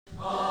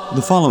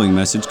The following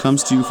message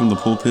comes to you from the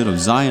pulpit of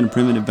Zion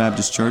Primitive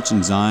Baptist Church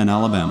in Zion,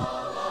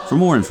 Alabama. For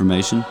more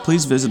information,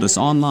 please visit us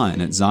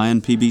online at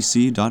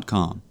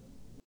zionpbc.com.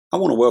 I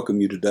want to welcome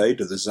you today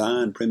to the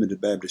Zion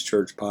Primitive Baptist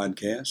Church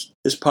podcast.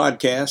 This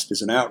podcast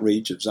is an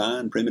outreach of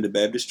Zion Primitive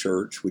Baptist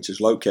Church, which is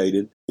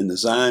located in the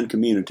Zion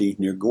community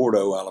near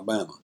Gordo,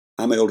 Alabama.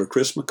 I'm Elder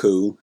Chris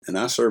McCool, and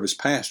I serve as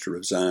pastor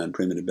of Zion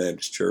Primitive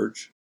Baptist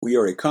Church. We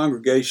are a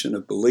congregation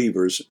of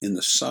believers in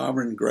the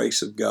sovereign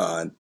grace of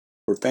God,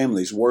 where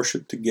families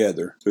worship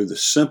together through the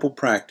simple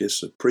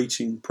practice of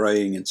preaching,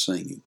 praying, and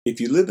singing. If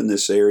you live in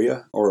this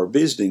area or are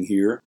visiting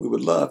here, we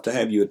would love to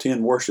have you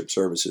attend worship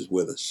services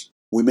with us.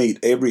 We meet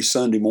every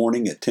Sunday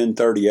morning at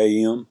 10:30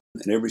 a.m.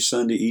 and every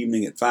Sunday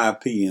evening at 5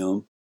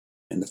 p.m.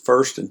 and the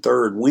first and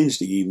third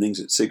Wednesday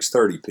evenings at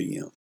 6:30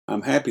 p.m.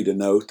 I'm happy to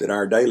note that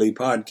our daily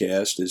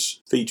podcast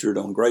is featured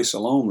on Grace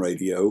Alone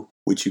Radio,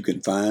 which you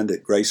can find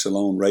at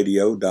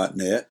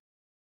gracealoneradio.net.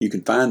 You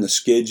can find the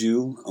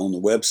schedule on the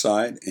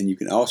website, and you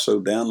can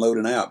also download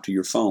an app to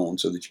your phone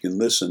so that you can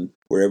listen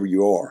wherever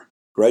you are.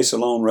 Grace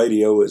Alone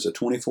Radio is a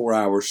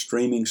 24-hour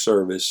streaming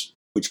service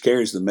which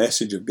carries the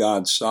message of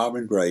God's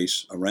sovereign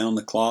grace around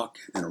the clock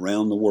and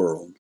around the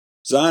world.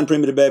 Zion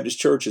Primitive Baptist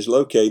Church is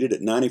located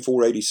at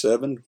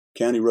 9487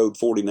 County Road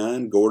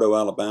 49, Gordo,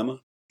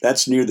 Alabama.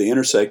 That's near the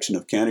intersection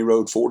of County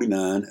Road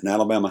 49 and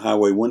Alabama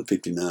Highway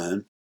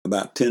 159.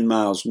 About 10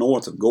 miles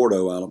north of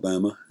Gordo,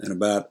 Alabama, and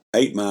about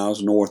 8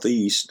 miles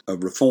northeast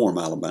of Reform,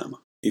 Alabama.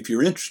 If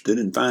you're interested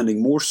in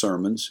finding more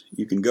sermons,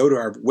 you can go to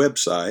our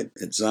website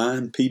at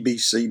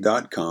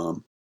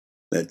zionpbc.com.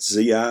 That's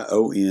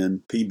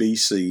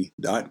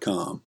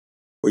zionpbc.com,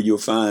 where you'll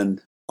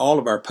find all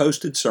of our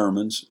posted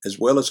sermons, as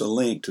well as a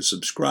link to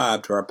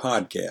subscribe to our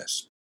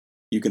podcast.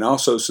 You can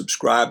also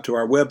subscribe to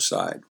our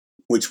website,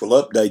 which will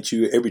update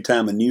you every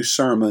time a new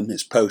sermon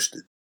is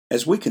posted.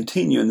 As we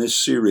continue in this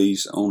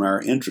series on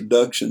our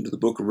introduction to the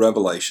book of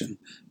Revelation,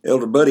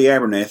 Elder Buddy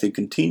Abernathy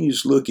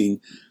continues looking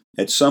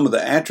at some of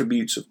the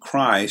attributes of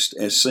Christ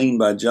as seen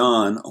by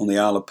John on the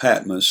Isle of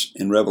Patmos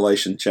in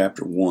Revelation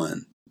chapter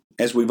 1.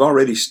 As we've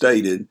already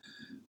stated,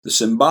 the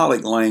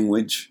symbolic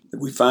language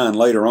that we find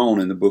later on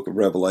in the book of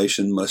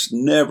Revelation must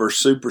never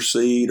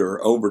supersede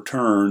or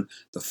overturn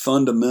the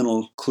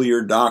fundamental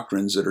clear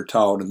doctrines that are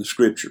taught in the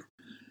Scripture.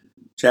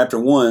 Chapter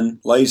 1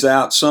 lays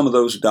out some of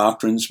those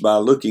doctrines by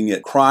looking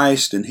at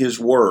Christ and His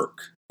work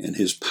and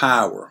His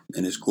power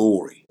and His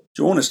glory.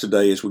 Join us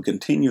today as we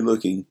continue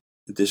looking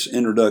at this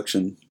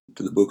introduction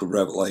to the book of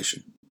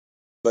Revelation.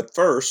 But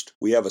first,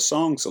 we have a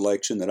song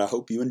selection that I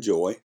hope you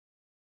enjoy.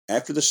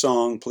 After the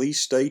song, please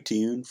stay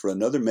tuned for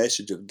another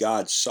message of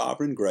God's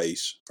sovereign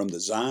grace from the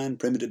Zion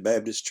Primitive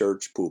Baptist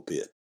Church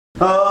pulpit.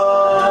 Abide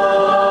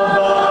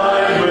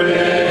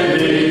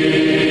with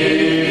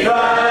me,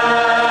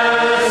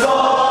 Christ,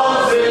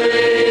 all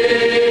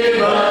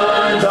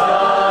demons die.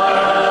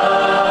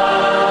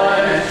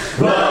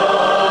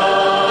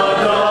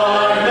 Blood,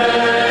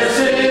 darkness,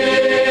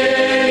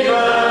 sickness,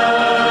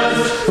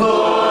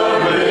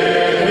 Lord,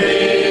 with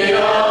me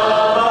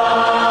abide.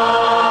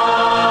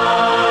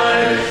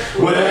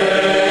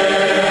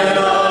 When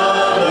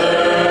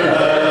other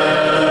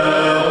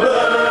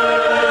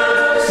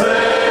helpers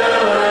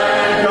fail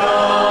and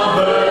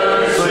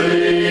comfort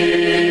sleep,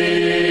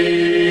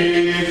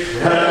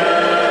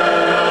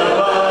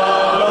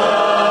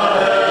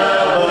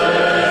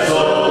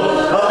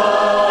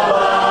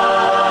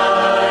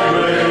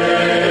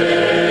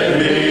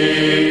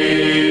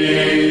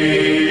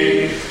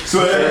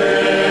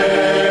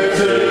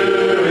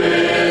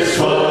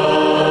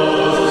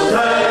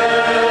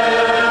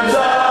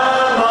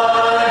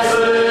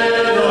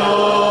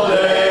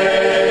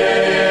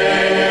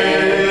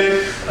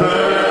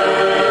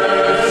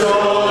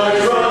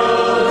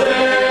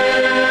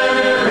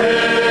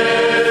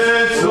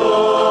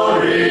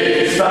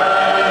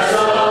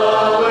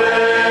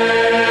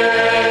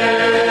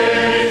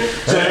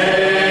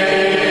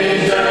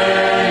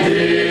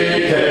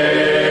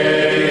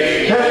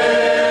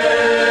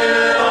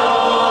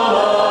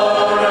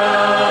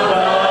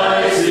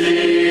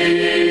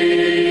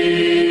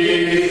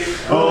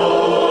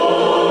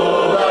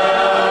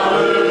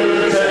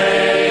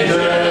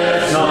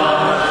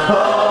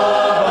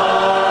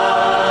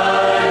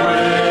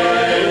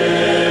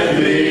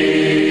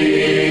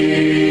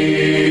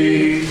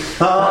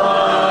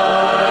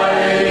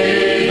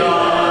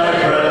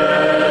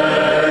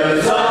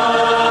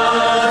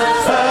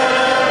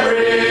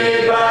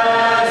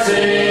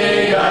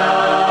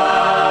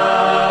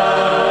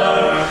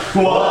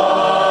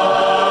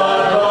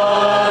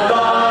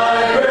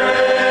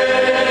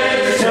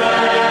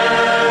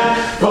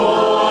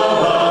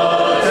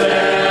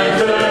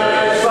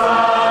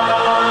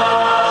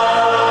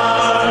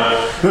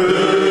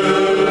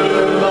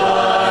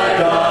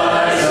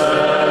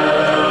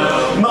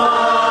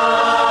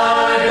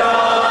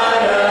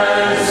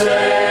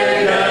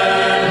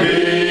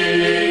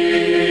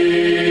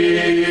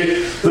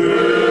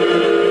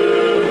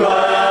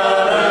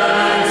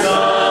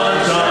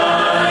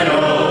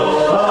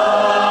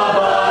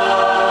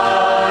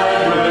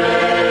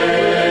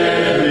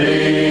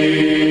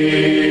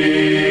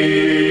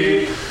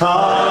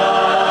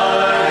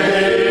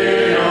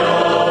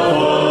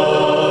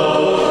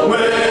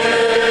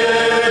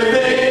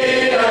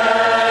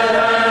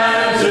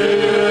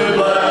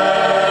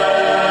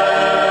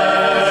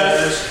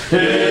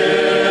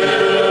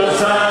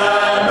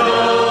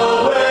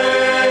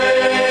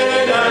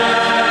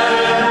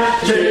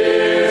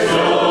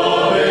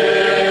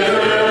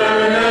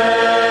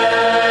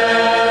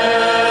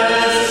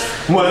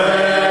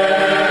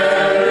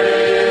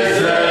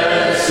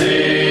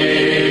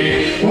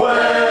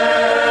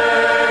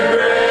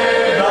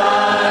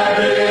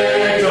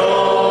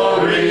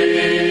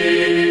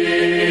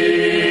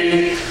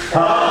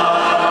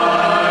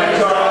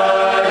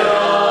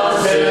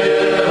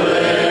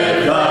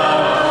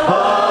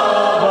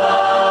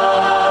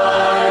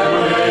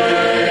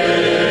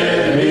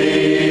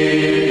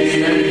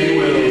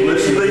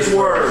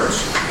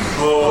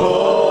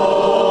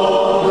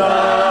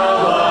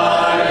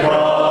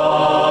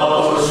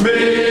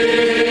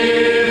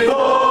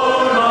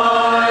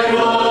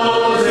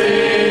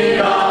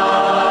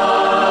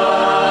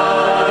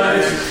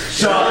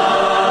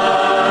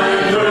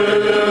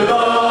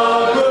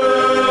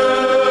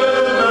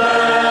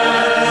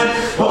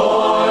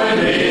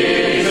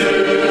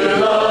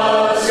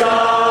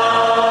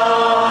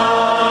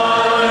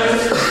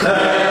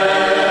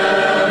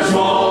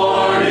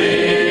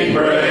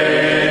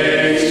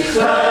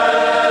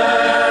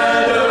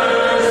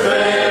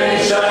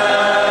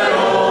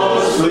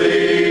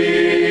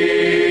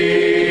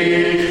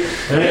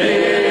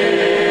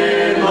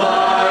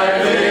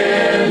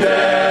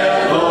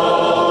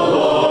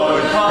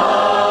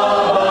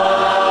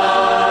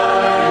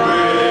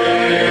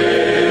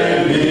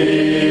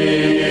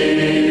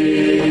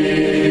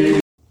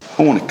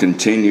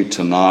 continue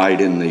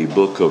tonight in the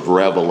book of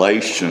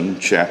Revelation,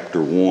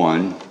 chapter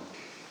 1,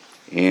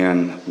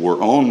 and we're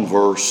on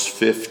verse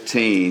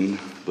 15,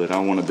 but I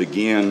want to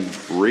begin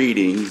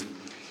reading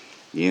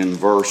in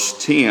verse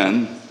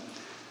 10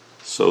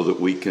 so that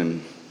we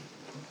can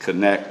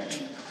connect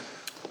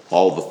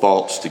all the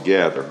thoughts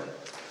together.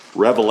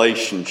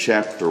 Revelation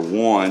chapter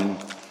 1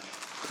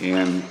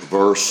 and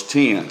verse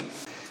 10.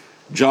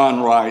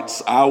 John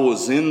writes, "I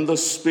was in the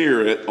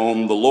Spirit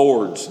on the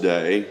Lord's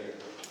day,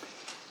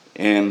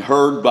 and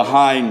heard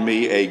behind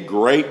me a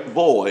great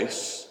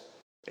voice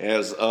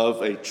as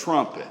of a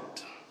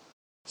trumpet,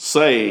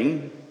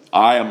 saying,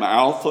 I am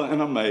Alpha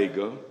and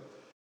Omega,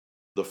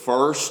 the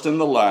first and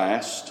the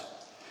last.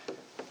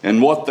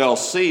 And what thou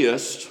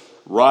seest,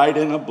 write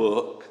in a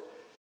book,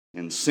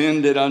 and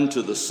send it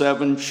unto the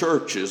 7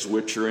 churches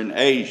which are in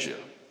Asia,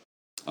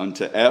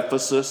 unto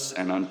Ephesus,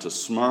 and unto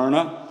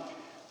Smyrna,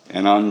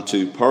 and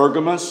unto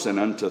Pergamos, and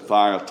unto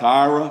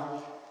Thyatira,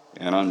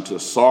 and unto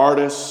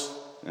Sardis,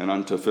 and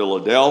unto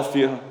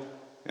Philadelphia,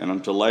 and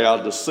unto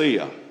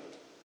Laodicea.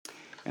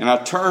 And I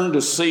turned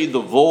to see the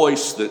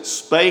voice that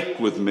spake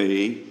with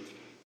me,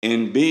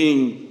 and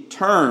being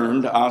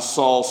turned, I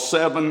saw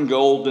 7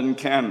 golden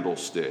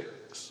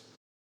candlesticks.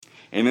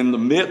 And in the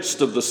midst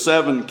of the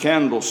 7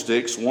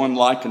 candlesticks, one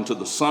like unto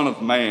the Son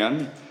of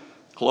Man,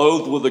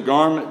 clothed with a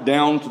garment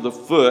down to the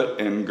foot,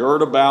 and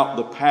girt about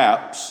the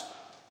paps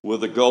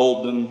with a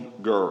golden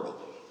girdle."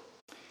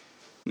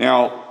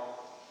 Now,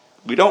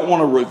 we don't want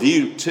to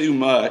review too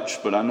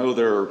much, but I know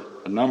there are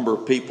a number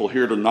of people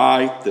here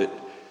tonight that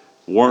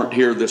weren't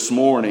here this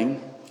morning.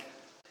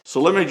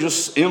 So let me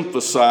just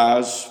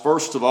emphasize,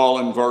 first of all,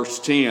 in verse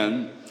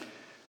 10,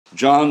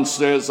 John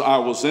says, "I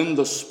was in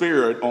the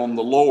Spirit on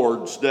the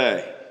Lord's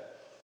day."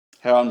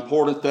 How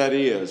important that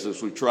is,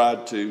 as we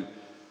tried to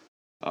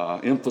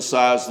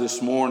emphasize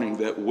this morning,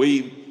 that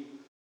we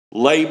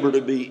labor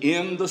to be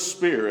in the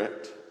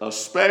Spirit,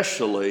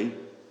 especially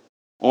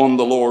on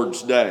the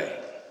Lord's day.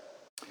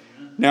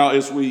 Now,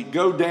 as we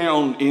go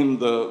down in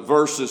the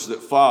verses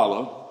that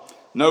follow,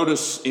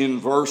 notice in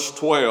verse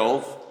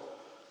 12,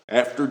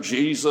 after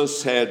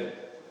Jesus had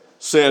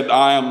said,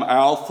 "I am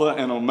Alpha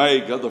and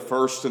Omega, the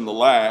first and the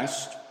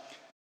last,"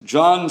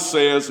 John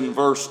says in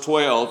verse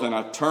 12, "And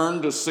I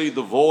turned to see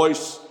the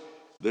voice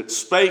that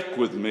spake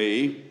with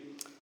me,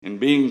 and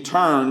being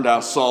turned, I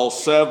saw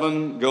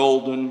 7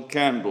 golden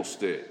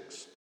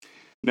candlesticks."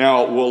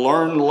 Now, we'll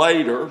learn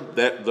later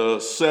that the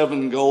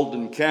 7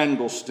 golden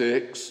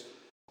candlesticks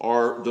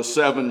are the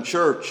 7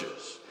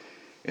 churches.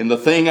 And the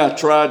thing I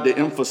tried to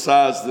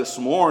emphasize this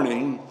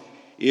morning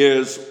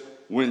is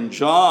when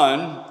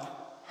John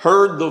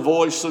heard the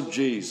voice of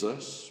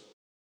Jesus,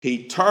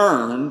 he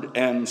turned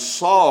and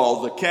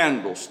saw the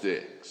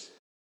candlesticks.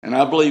 And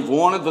I believe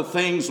one of the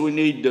things we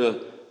need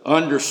to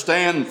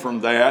understand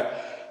from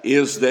that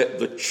is that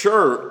the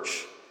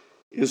church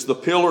is the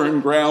pillar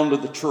and ground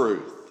of the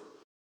truth.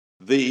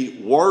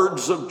 The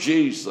words of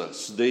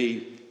Jesus,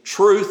 the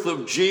truth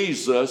of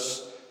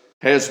Jesus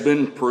has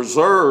been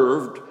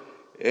preserved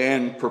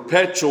and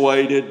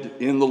perpetuated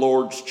in the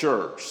Lord's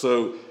church.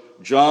 So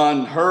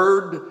John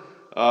heard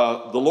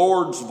the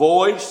Lord's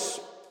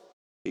voice.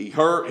 He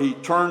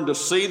turned to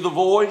see the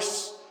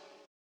voice,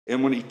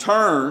 and when he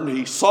turned,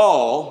 he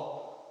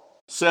saw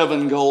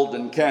 7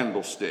 golden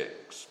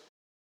candlesticks.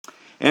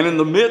 And in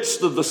the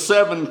midst of the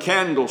 7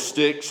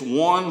 candlesticks,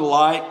 one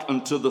like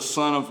unto the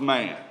Son of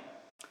Man.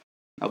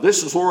 Now,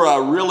 this is where I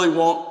really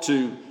want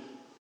to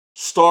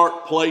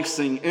start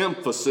placing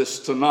emphasis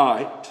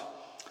tonight,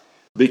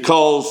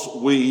 because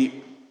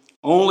we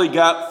only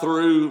got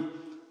through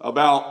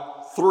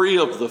about 3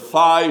 of the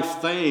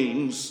 5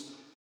 things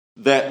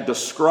that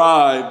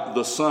describe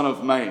the Son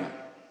of Man.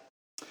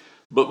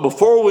 But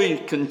before we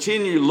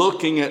continue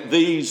looking at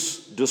these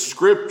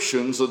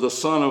descriptions of the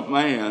Son of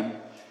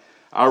Man,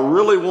 I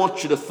really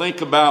want you to think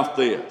about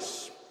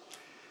this.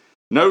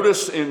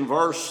 Notice in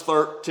verse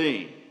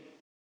 13,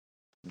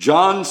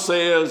 John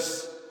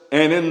says,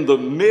 "And in the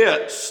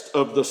midst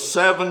of the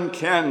 7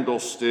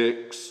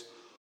 candlesticks,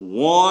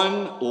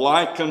 one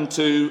like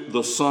unto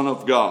the Son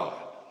of God."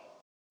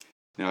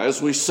 Now,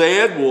 as we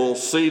said, we'll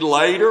see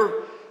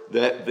later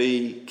that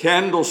the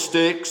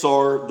candlesticks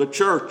are the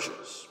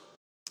churches.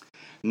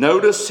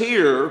 Notice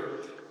here,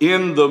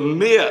 in the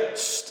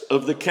midst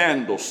of the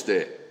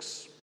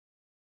candlesticks,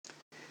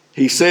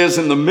 he says,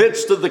 "In the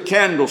midst of the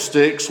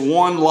candlesticks,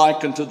 one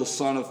like unto the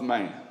Son of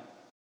Man."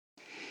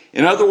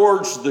 In other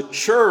words, the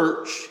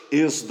church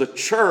is the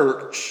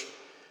church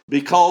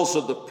because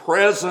of the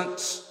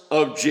presence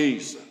of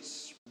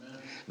Jesus.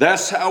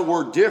 That's how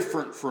we're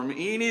different from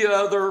any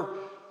other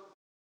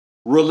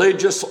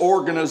religious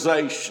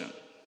organization.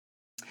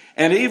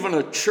 And even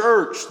a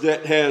church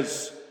that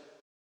has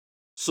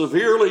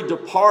severely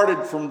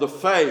departed from the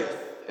faith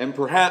and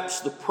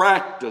perhaps the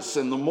practice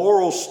and the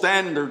moral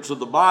standards of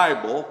the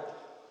Bible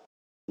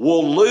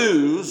will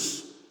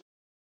lose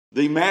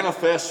the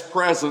manifest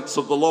presence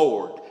of the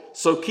Lord.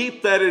 So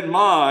keep that in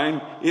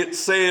mind. It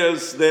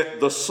says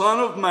that the Son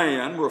of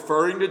Man,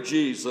 referring to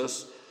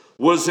Jesus,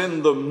 was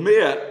in the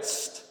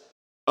midst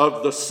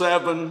of the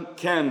 7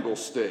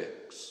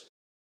 candlesticks.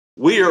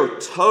 We are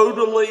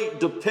totally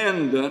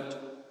dependent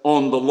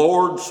on the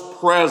Lord's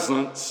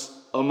presence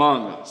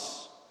among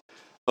us.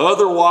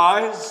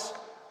 Otherwise,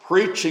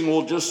 preaching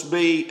will just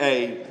be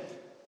a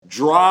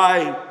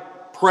dry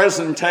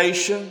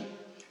presentation.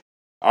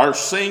 Our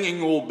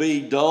singing will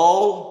be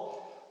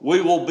dull.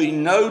 We will be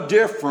no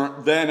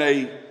different than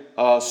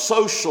a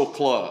social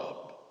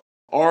club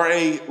or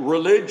a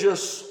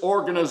religious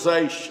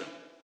organization.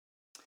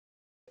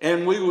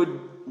 And we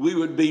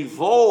would be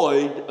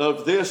void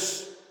of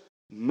this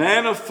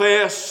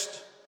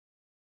manifest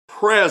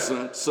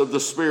presence of the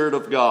Spirit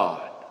of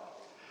God.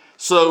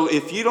 So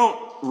if you don't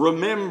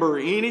remember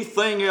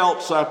anything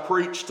else I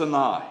preached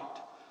tonight,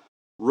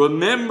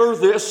 remember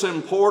this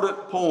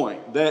important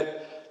point,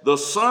 that the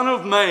Son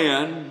of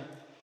Man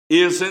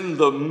is in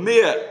the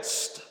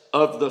midst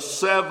of the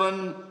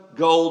 7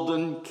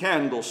 golden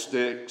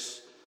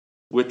candlesticks,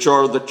 which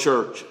are the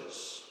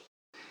churches.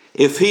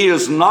 If he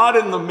is not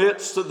in the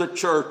midst of the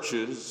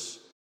churches,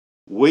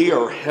 we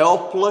are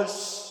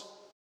helpless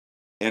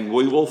and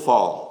we will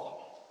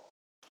fall.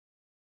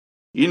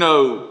 You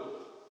know,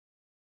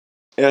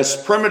 as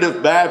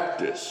Primitive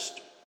Baptists,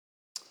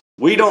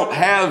 we don't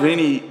have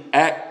any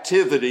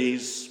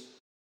activities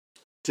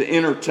to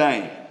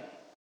entertain.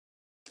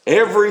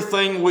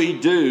 Everything we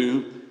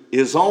do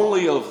is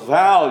only of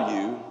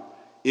value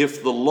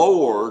if the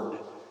Lord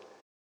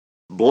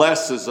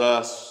blesses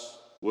us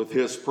with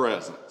his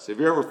presence. Have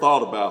you ever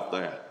thought about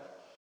that?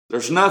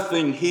 There's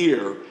nothing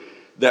here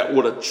that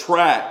would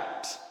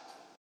attract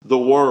the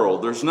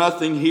world. There's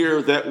nothing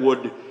here that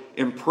would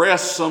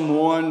impress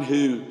someone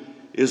who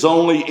is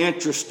only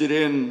interested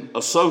in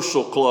a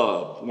social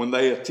club when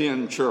they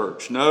attend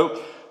church.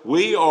 No,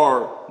 we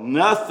are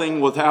nothing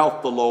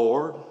without the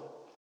Lord,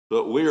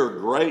 but we are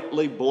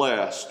greatly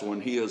blessed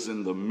when he is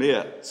in the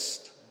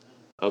midst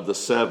of the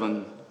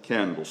 7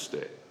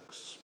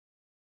 candlesticks.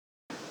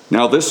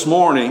 Now this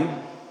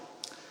morning,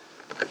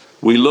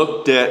 we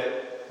looked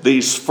at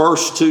these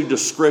first 2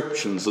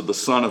 descriptions of the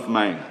Son of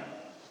Man.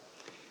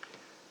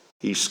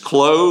 He's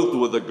clothed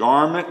with a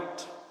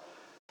garment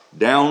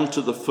down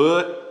to the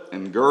foot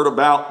and girt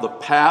about the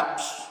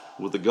paps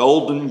with a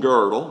golden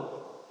girdle.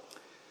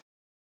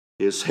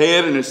 His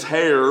head and his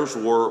hairs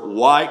were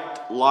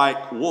white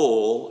like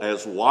wool,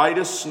 as white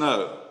as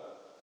snow,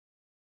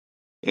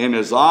 and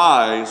his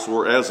eyes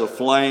were as a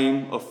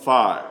flame of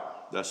fire.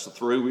 That's the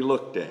 3 we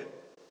looked at.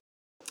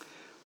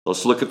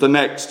 Let's look at the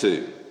next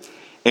 2.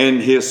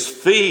 And his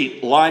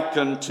feet like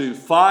unto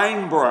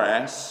fine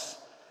brass,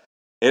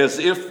 as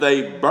if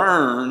they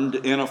burned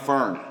in a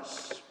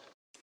furnace.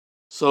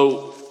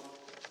 So,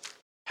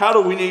 how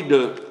do we need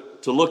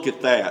to look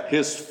at that?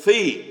 His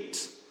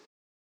feet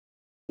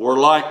were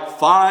like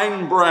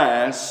fine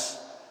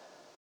brass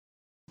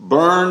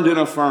burned in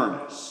a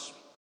furnace.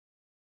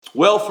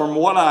 Well, from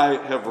what I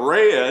have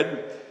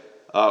read,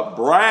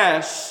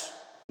 brass,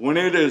 when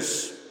it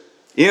is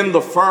in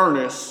the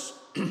furnace,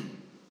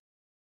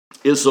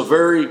 is a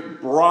very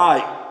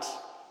bright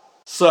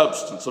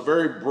substance, a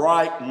very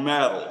bright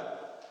metal.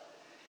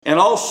 And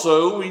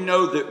also, we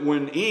know that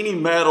when any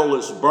metal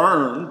is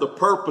burned, the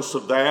purpose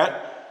of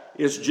that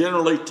is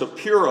generally to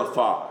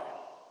purify.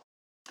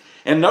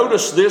 And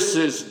notice this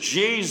is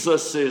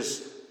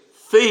Jesus'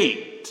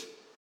 feet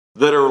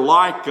that are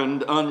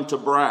likened unto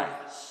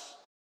brass.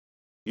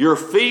 Your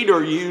feet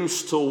are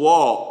used to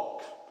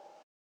walk.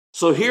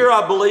 So here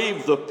I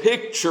believe the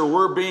picture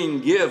we're being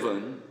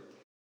given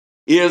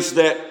is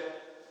that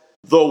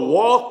the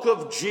walk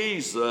of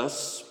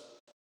Jesus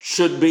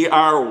should be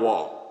our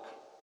walk.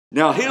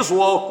 Now, his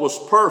walk was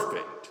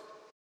perfect.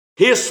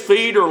 His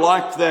feet are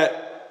like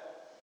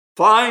that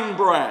fine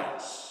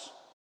brass.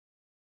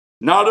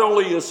 Not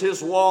only is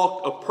his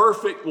walk a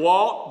perfect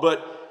walk,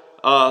 but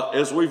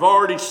as we've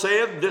already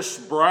said, this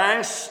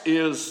brass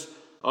is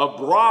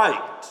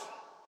bright.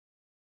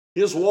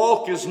 His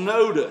walk is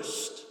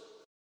noticed.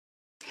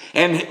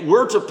 And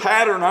we're to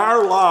pattern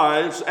our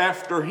lives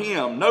after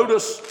him.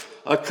 Notice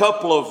a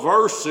couple of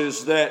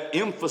verses that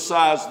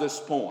emphasize this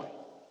point.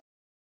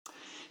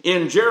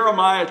 In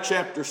Jeremiah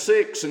chapter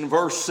 6 and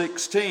verse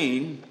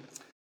 16,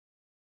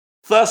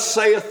 thus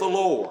saith the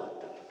Lord,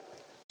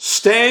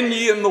 stand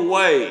ye in the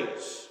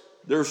ways.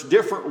 There's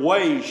different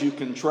ways you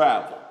can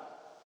travel.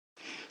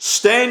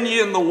 Stand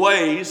ye in the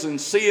ways and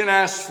see and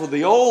ask for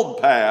the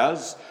old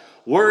paths,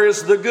 where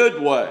is the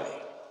good way?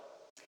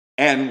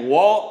 And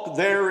walk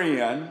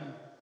therein,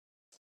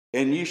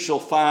 and ye shall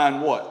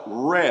find what?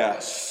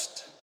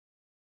 Rest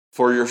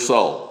for your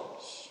souls.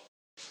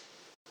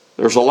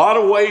 There's a lot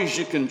of ways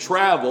you can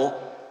travel.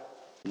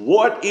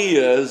 What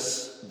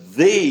is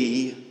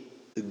the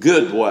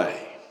good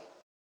way?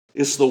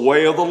 It's the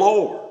way of the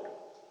Lord.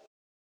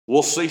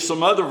 We'll see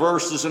some other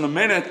verses in a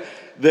minute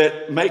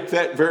that make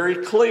that very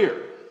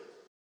clear.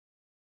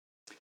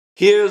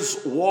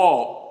 His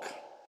walk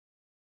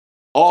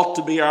ought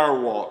to be our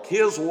walk.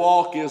 His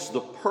walk is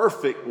the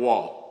perfect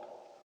walk.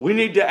 We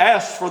need to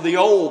ask for the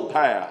old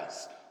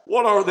paths.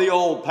 What are the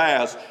old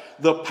paths?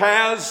 The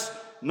paths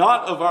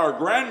not of our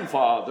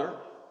grandfather,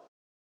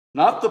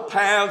 not the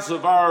paths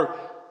of our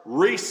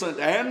recent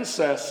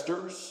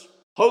ancestors.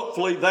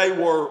 Hopefully they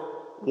were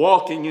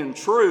walking in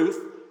truth.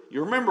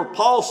 You remember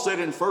Paul said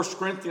in 1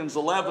 Corinthians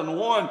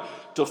 11:1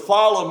 to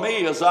follow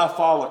me as I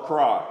follow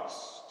Christ.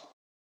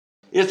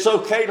 It's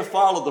okay to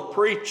follow the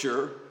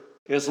preacher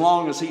as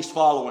long as he's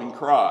following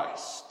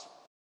Christ.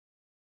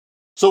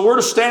 So we're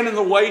to stand in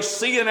the way,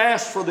 see and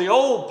ask for the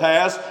old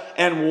paths,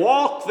 and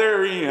walk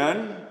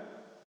therein,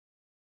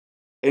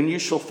 and you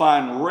shall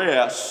find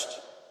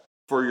rest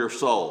for your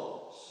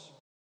souls.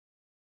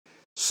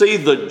 See,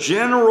 the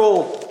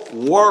general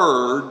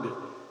word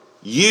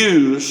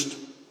used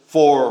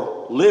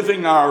for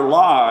living our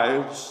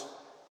lives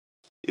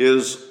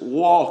is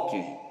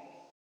walking.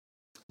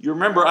 You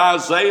remember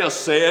Isaiah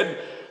said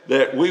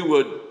that we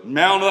would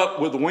mount up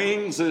with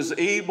wings as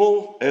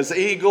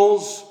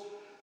eagles.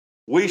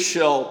 We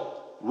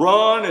shall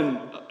run and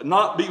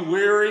not be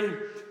weary,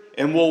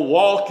 and will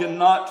walk and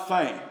not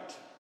faint.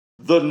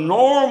 The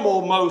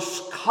normal,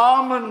 most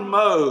common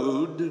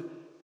mode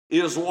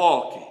is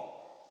walking.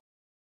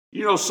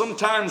 You know,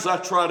 sometimes I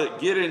try to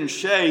get in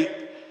shape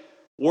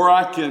where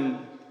I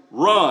can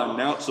run.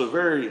 Now, it's a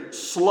very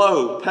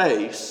slow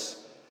pace,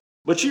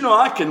 but you know,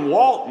 I can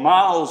walk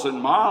miles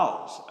and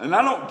miles, and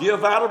I don't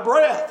give out of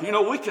breath. You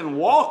know, we can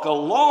walk a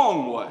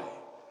long way.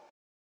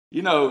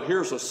 You know,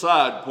 here's a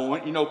side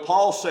point. You know,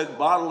 Paul said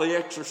bodily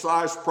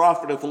exercise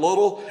profiteth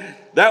little.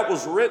 That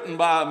was written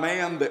by a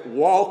man that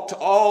walked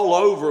all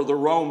over the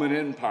Roman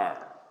Empire.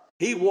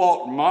 He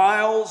walked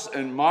miles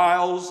and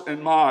miles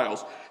and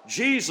miles.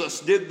 Jesus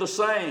did the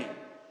same.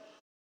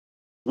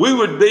 We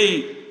would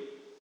be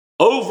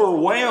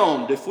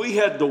overwhelmed if we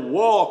had to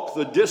walk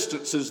the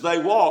distances they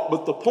walked.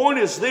 But the point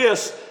is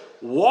this: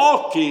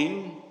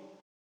 walking,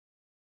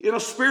 in a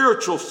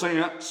spiritual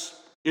sense,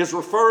 is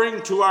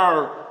referring to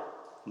our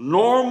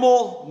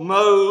normal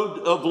mode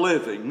of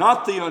living,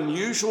 not the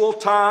unusual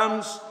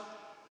times,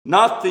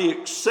 not the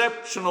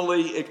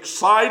exceptionally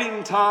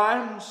exciting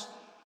times,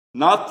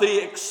 not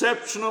the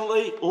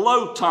exceptionally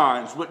low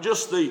times, but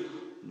just the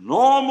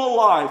normal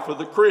life of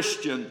the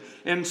Christian.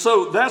 And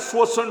so that's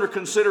what's under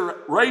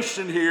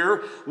consideration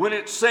here when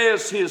it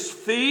says his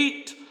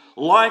feet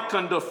like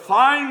unto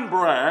fine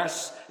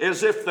brass,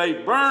 as if they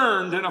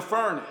burned in a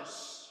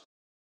furnace.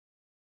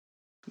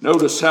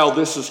 Notice how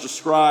this is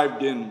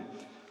described in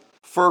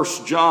 1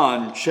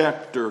 John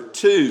chapter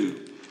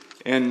 2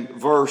 and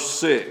verse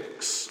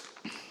 6.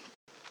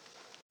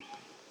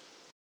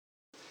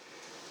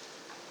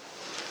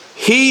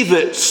 He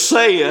that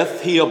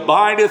saith he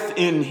abideth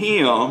in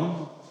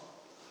him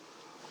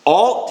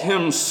ought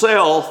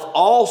himself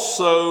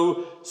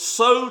also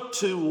so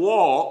to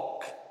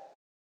walk,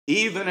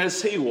 even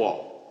as he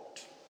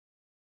walked.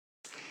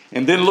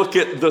 And then look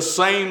at the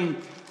same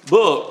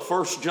book,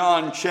 1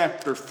 John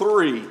chapter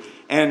 3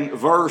 and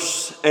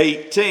verse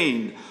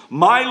 18.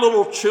 My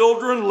little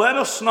children, let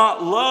us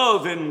not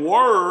love in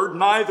word,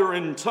 neither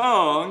in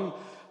tongue,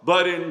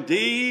 but in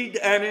deed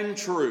and in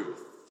truth.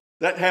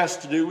 That has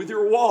to do with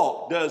your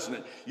walk, doesn't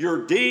it?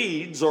 Your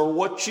deeds are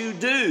what you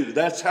do.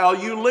 That's how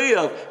you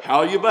live,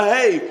 how you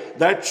behave.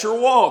 That's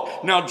your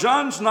walk. Now,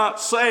 John's not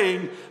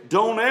saying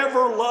don't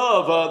ever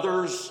love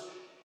others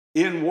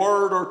in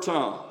word or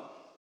tongue.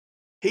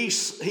 He's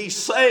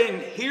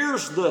saying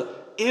here's the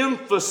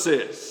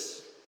emphasis.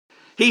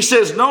 He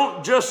says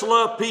don't just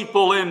love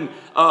people in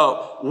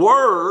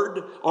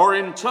word or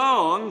in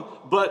tongue,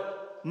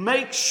 but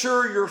make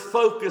sure you're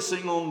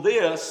focusing on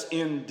this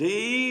in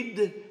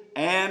deed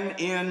and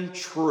in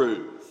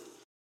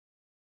truth.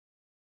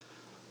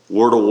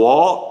 We're to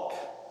walk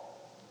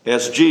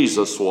as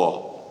Jesus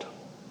walked.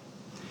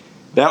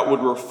 That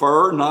would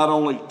refer not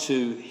only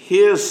to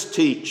his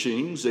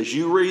teachings, as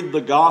you read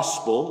the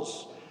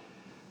Gospels,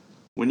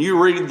 when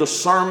you read the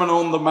Sermon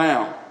on the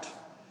Mount,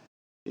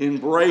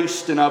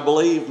 embraced in, I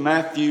believe,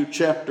 Matthew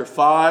chapter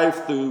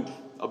 5 through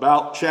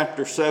about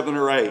chapter 7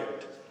 or 8.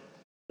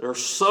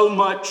 There's so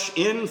much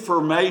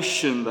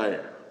information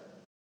there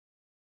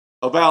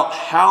about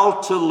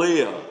how to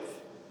live,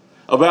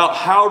 about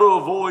how to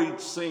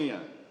avoid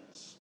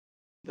sins.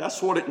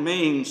 That's what it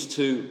means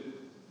to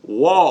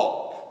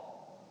walk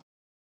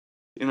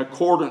in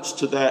accordance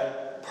to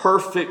that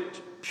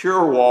perfect,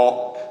 pure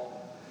walk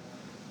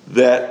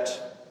that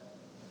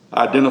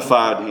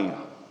identified him.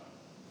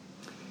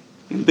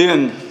 And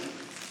then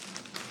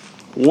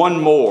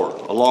one more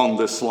along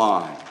this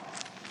line.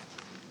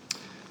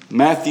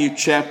 Matthew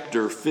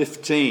chapter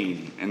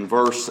 15 and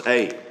verse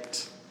 8.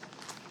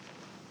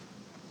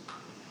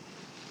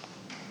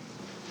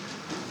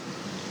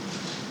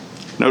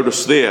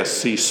 Notice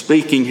this. He's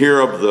speaking here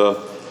of the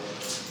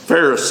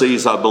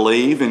Pharisees, I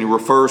believe, and he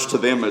refers to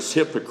them as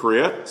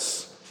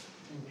hypocrites.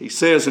 He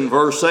says in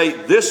verse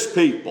 8, this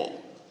people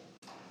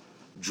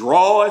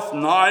draweth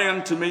nigh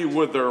unto me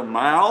with their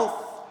mouth,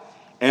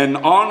 and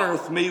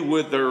honoreth me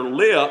with their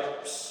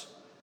lips,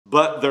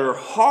 but their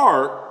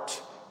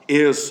heart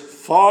is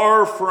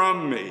far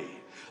from me.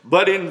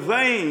 But in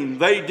vain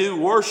they do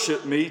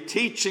worship me,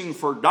 teaching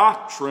for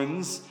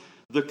doctrines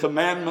the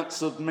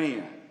commandments of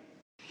men.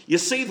 You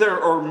see, there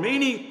are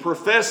many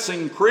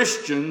professing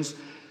Christians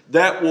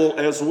that will,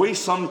 as we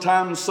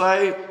sometimes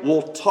say,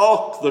 will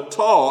talk the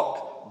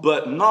talk,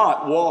 but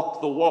not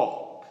walk the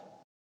walk.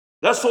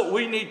 That's what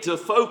we need to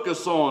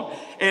focus on.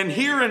 And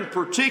here in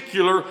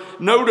particular,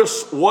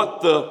 notice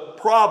what the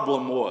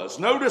problem was.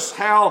 Notice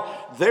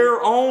how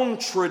their own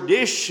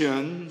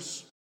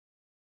traditions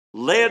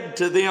led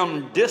to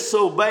them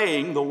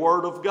disobeying the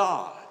Word of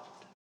God.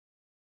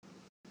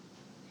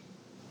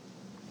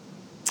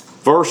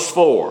 Verse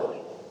 4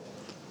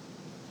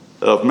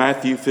 of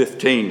Matthew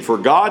 15. For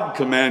God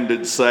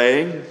commanded,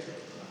 saying,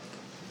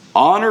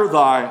 Honor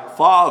thy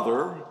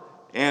father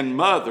and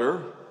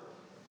mother,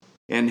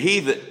 and he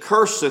that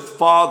curseth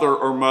father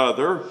or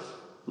mother,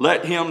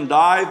 let him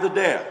die the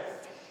death.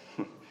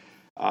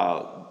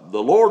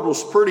 The Lord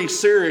was pretty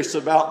serious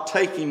about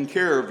taking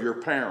care of your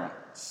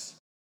parents.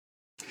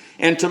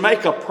 And to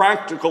make a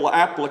practical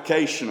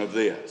application of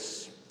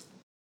this,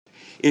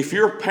 if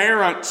your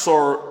parents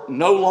are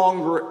no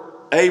longer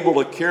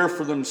able to care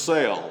for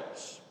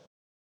themselves,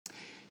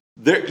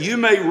 you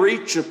may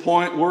reach a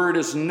point where it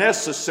is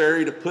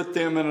necessary to put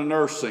them in a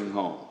nursing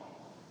home.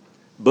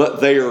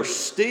 But they are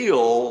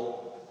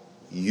still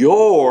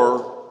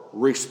your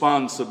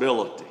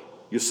responsibility.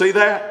 You see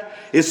that?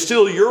 It's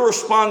still your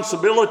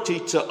responsibility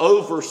to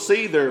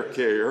oversee their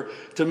care,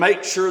 to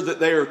make sure that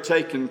they are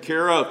taken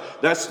care of.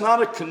 That's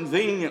not a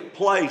convenient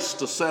place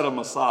to set them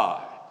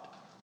aside.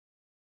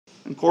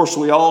 And of course,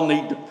 we all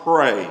need to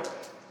pray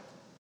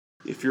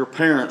if your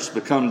parents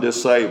become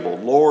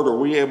disabled. Lord, are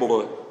we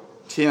able to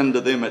tend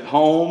to them at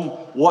home?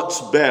 What's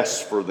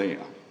best for them?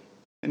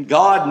 And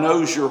God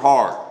knows your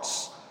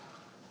hearts.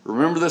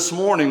 Remember this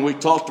morning we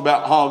talked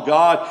about how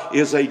God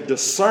is a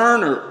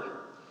discerner,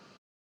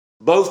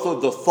 both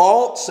of the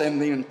thoughts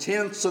and the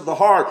intents of the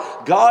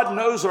heart. God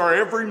knows our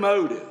every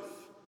motive.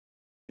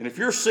 And if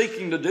you're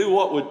seeking to do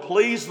what would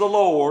please the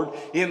Lord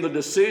in the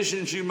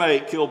decisions you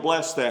make, He'll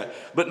bless that.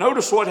 But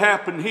notice what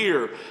happened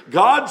here.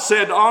 God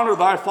said, honor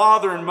thy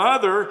father and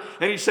mother.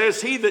 And He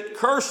says, he that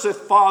curseth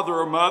father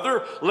or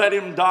mother, let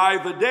him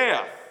die the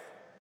death.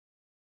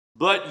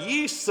 But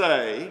ye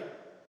say,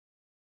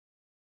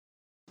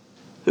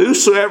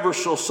 whosoever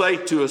shall say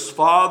to his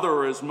father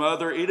or his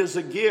mother, it is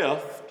a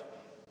gift,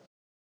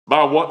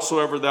 by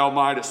whatsoever thou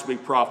mightest be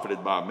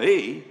profited by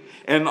me,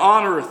 and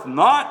honoreth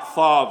not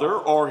father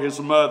or his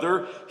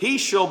mother, he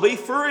shall be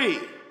free.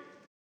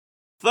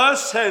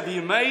 Thus have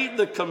you made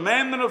the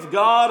commandment of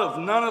God of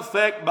none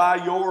effect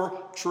by your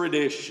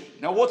tradition.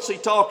 Now what's he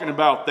talking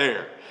about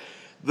there?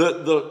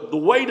 The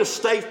way to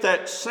state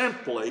that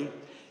simply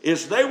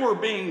is they were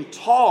being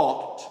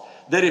taught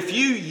that if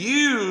you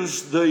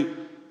use the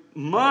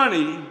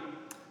money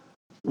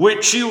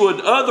which you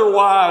would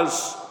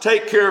otherwise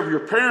take care of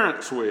your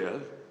parents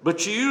with,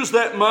 but you use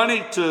that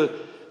money to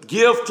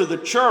give to the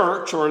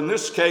church, or in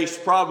this case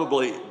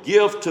probably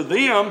give to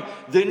them,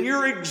 then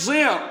you're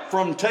exempt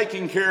from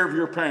taking care of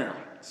your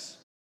parents.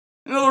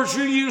 In other words,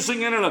 you're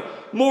using it in a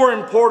more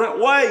important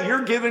way.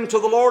 You're giving to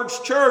the Lord's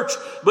church.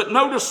 But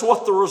notice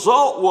what the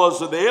result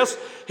was of this.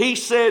 He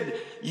said,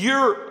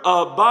 you're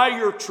by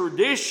your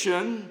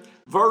tradition,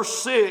 verse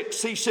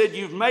 6, he said,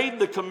 you've made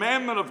the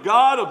commandment of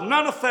God of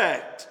none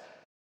effect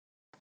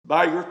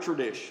by your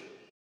tradition.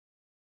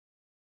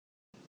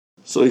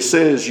 So he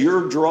says,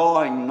 you're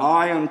drawing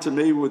nigh unto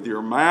me with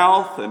your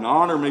mouth and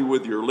honor me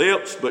with your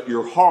lips, but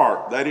your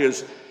heart, that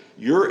is,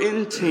 your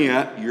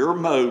intent, your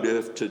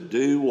motive to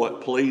do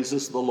what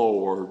pleases the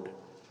Lord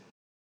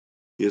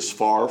is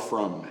far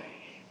from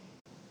me.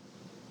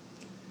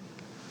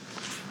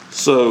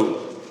 So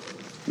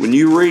when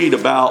you read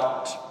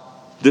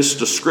about this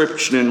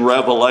description in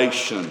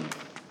Revelation,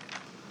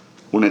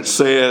 when it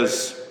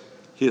says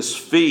his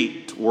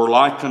feet were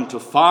like unto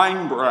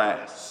fine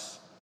brass,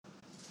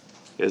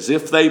 as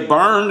if they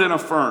burned in a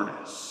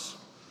furnace,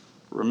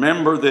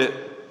 remember that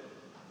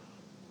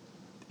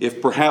if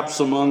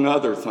perhaps among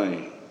other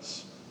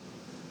things,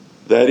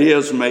 that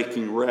is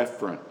making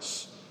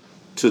reference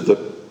to the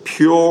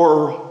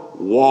pure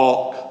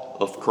walk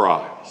of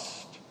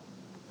Christ.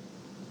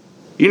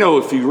 You know,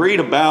 if you read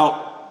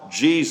about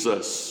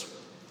Jesus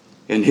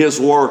and his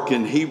work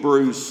in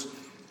Hebrews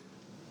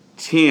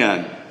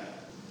 10,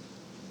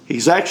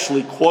 he's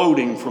actually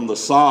quoting from the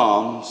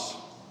Psalms.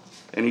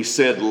 And he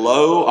said,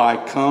 lo, I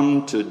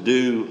come to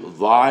do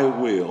thy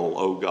will,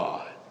 O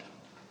God.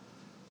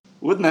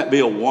 Wouldn't that be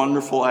a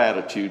wonderful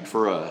attitude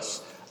for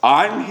us?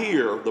 I'm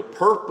here. The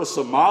purpose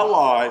of my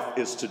life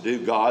is to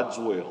do God's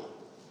will.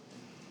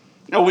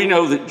 Now we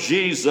know that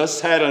Jesus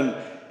had an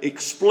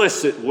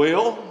explicit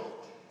will.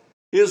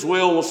 His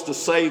will was to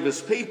save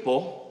his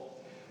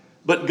people.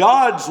 But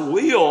God's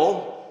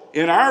will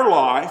in our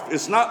life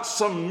is not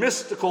some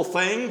mystical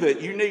thing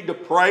that you need to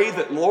pray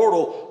that Lord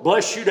will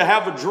bless you to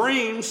have a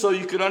dream so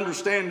you can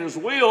understand his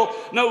will.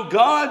 No,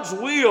 God's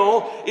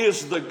will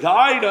is the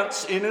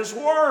guidance in his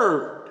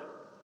word.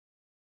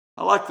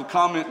 I like the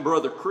comment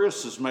Brother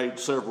Chris has made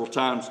several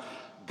times.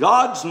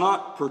 God's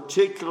not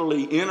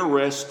particularly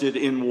interested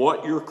in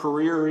what your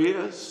career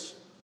is.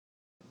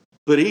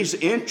 But He's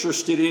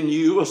interested in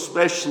you,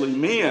 especially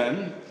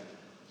men,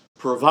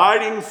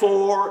 providing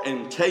for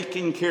and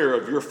taking care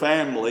of your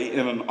family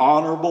in an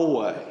honorable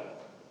way.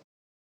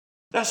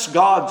 That's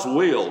God's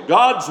will.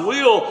 God's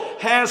will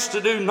has to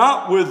do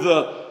not with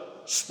the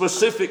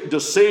specific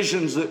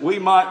decisions that we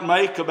might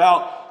make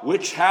about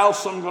which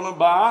house I'm going to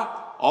buy,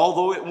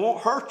 although it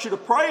won't hurt you to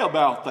pray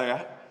about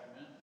that.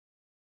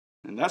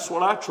 And that's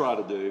what I try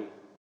to do.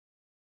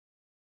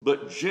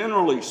 But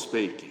generally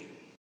speaking,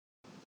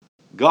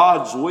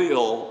 God's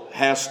will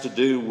has to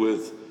do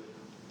with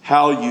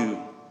how you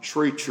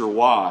treat your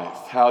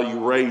wife, how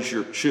you raise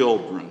your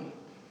children,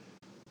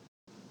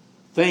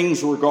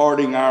 things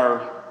regarding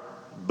our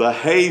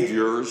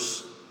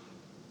behaviors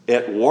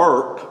at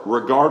work,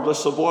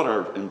 regardless of what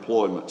our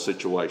employment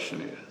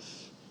situation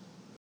is.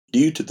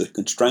 Due to the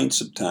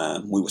constraints of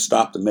time, we will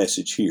stop the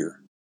message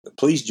here. But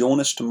please join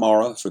us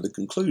tomorrow for the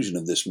conclusion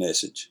of this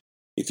message.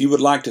 If you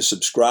would like to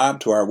subscribe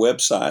to our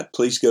website,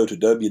 please go to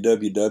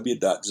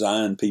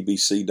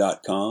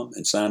www.zionpbc.com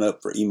and sign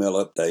up for email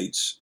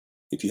updates.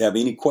 If you have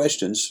any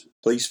questions,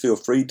 please feel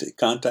free to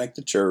contact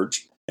the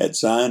church at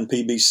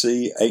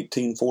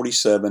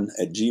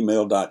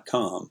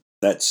zionpbc1847@gmail.com.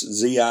 That's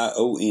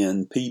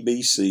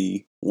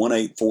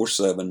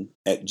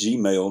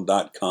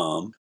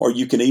ZIONPBC1847@gmail.com. Or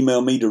you can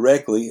email me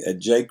directly at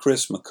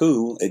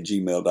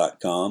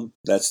jchrismccool@gmail.com.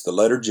 That's the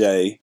letter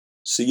J,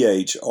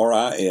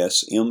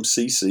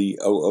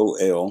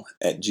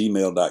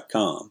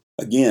 CHRISMCCOOL@gmail.com.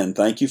 Again,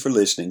 thank you for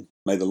listening.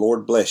 May the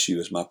Lord bless you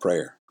is my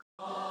prayer.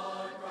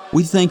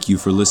 We thank you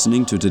for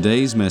listening to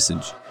today's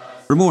message.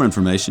 For more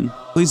information,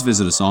 please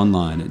visit us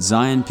online at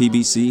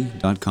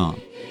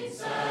zionpbc.com.